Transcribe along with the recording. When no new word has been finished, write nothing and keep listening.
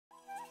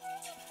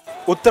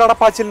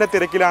ഉത്രാടപ്പാച്ചിലിന്റെ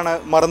തിരക്കിലാണ്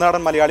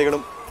മറുനാടൻ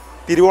മലയാളികളും.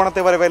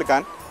 തിരുവോണത്തെ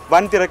വരവേൽക്കാൻ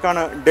വൻ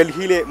തിരക്കാണ്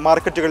ഡൽഹിയിലെ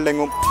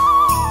മാർക്കറ്റുകളിലെങ്ങും.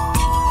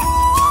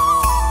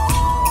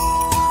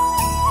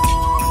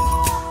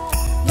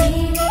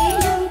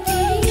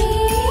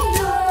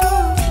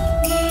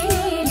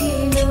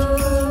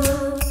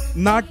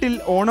 നാട്ടിൽ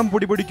ഓണം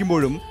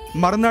പൊടിപൊടിക്കുമ്പോഴും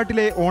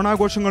മറുനാട്ടിലെ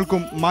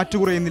ഓണാഘോഷങ്ങൾക്കും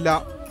മാറ്റുകുറയുന്നില്ല.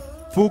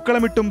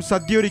 പൂക്കളമിട്ടും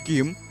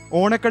സദ്യയൊരുക്കിയും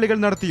ഓണക്കളികൾ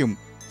നടത്തിയും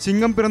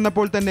ചിങ്ങം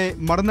പിറന്നപ്പോൾ തന്നെ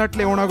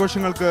മറുനാട്ടിലെ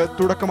ഓണാഘോഷങ്ങൾക്ക്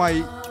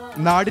തുടക്കമായി.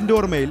 നാടിന്റെ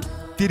ഓർമ്മയിൽ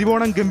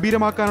തിരുവോണം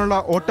ഗംഭീരമാക്കാനുള്ള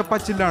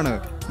ഓട്ടപ്പാച്ചിലാണ്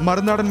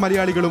മറുനാടൻ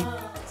മലയാളികളും.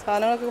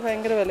 സാധനങ്ങൾക്ക്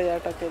ഭയങ്കര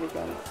വിലയായിട്ടൊക്കെ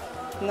ഇരിക്കുകയാണ്.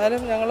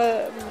 എന്നാലും ഞങ്ങൾ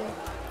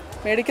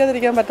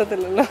മേടിക്കാതിരിക്കാൻ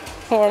പറ്റത്തില്ലല്ലോ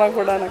ഓണം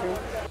കൂടാനൊക്കെ.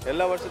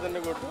 എല്ലാ വർഷത്തിൻ്റെ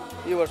കൂട്ടും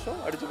ഈ വർഷം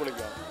അടിച്ചു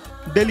പൊളിക്കാം.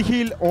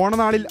 ഡൽഹിയിൽ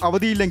ഓണനാളിൽ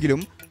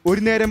അവധിയില്ലെങ്കിലും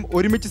ഒരു നേരം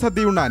ഒരുമിച്ച്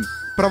സദ്യയുണ്ണാൻ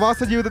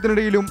പ്രവാസ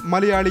ജീവിതത്തിനിടയിലും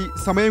മലയാളി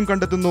സമയം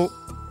കണ്ടെത്തുന്നു.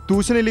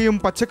 തൂശനിലയും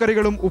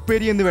പച്ചക്കറികളും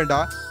ഉപ്പേരി എന്ന് വേണ്ട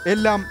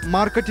എല്ലാം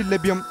മാർക്കറ്റിൽ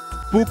ലഭ്യം.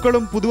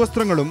 പൂക്കളും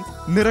പുതുവസ്ത്രങ്ങളും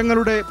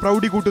നിറങ്ങളുടെ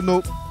പ്രൗഢി കൂട്ടുന്നു.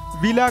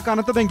 വില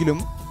കനത്തതെങ്കിലും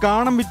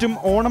കാണം വിറ്റും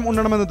ഓണം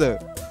ഉണ്ണണമെന്നത്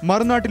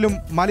മറുനാട്ടിലും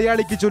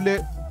മലയാളിക്ക് ചൊല്ല്.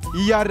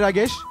 ER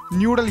Ragesh,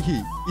 New Delhi,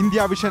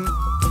 India vision.